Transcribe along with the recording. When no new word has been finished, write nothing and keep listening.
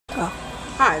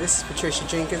Hi, this is Patricia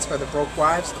Jenkins for the Broke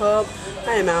Wives Club.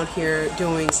 I am out here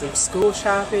doing some school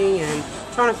shopping and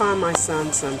trying to find my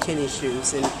son some tennis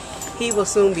shoes. And he will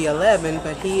soon be 11,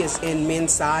 but he is in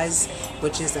men's size,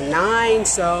 which is a 9.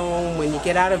 So when you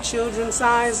get out of children's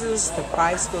sizes, the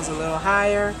price goes a little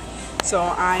higher. So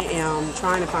I am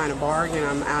trying to find a bargain.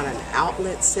 I'm at an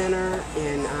outlet center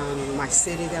in my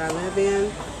city that I live in.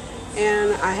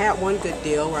 And I had one good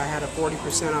deal where I had a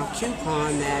 40% off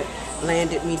coupon that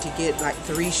landed me to get like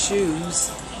 3 shoes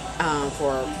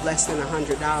for less than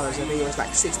 $100. I think it was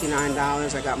like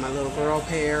 $69. I got my little girl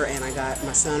pair, and I got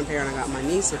my son a pair, and I got my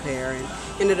niece a pair, and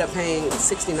ended up paying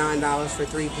 $69 for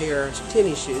 3 pairs of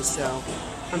tennis shoes. So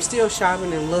I'm still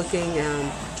shopping and looking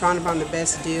and trying to find the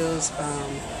best deals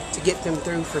to get them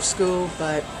through for school,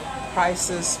 but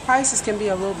prices can be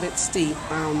a little bit steep,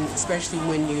 especially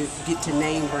when you get to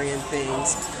name brand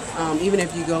things. Even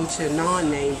if you go to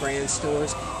non-name brand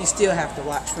stores, you still have to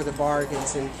watch for the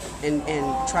bargains and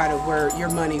try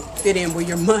to fit in where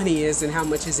your money is and how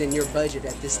much is in your budget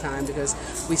at this time, because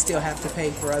we still have to pay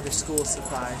for other school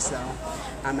supplies. So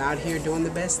I'm out here doing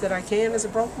the best that I can as a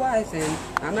broke wife, and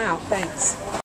I'm out. Thanks.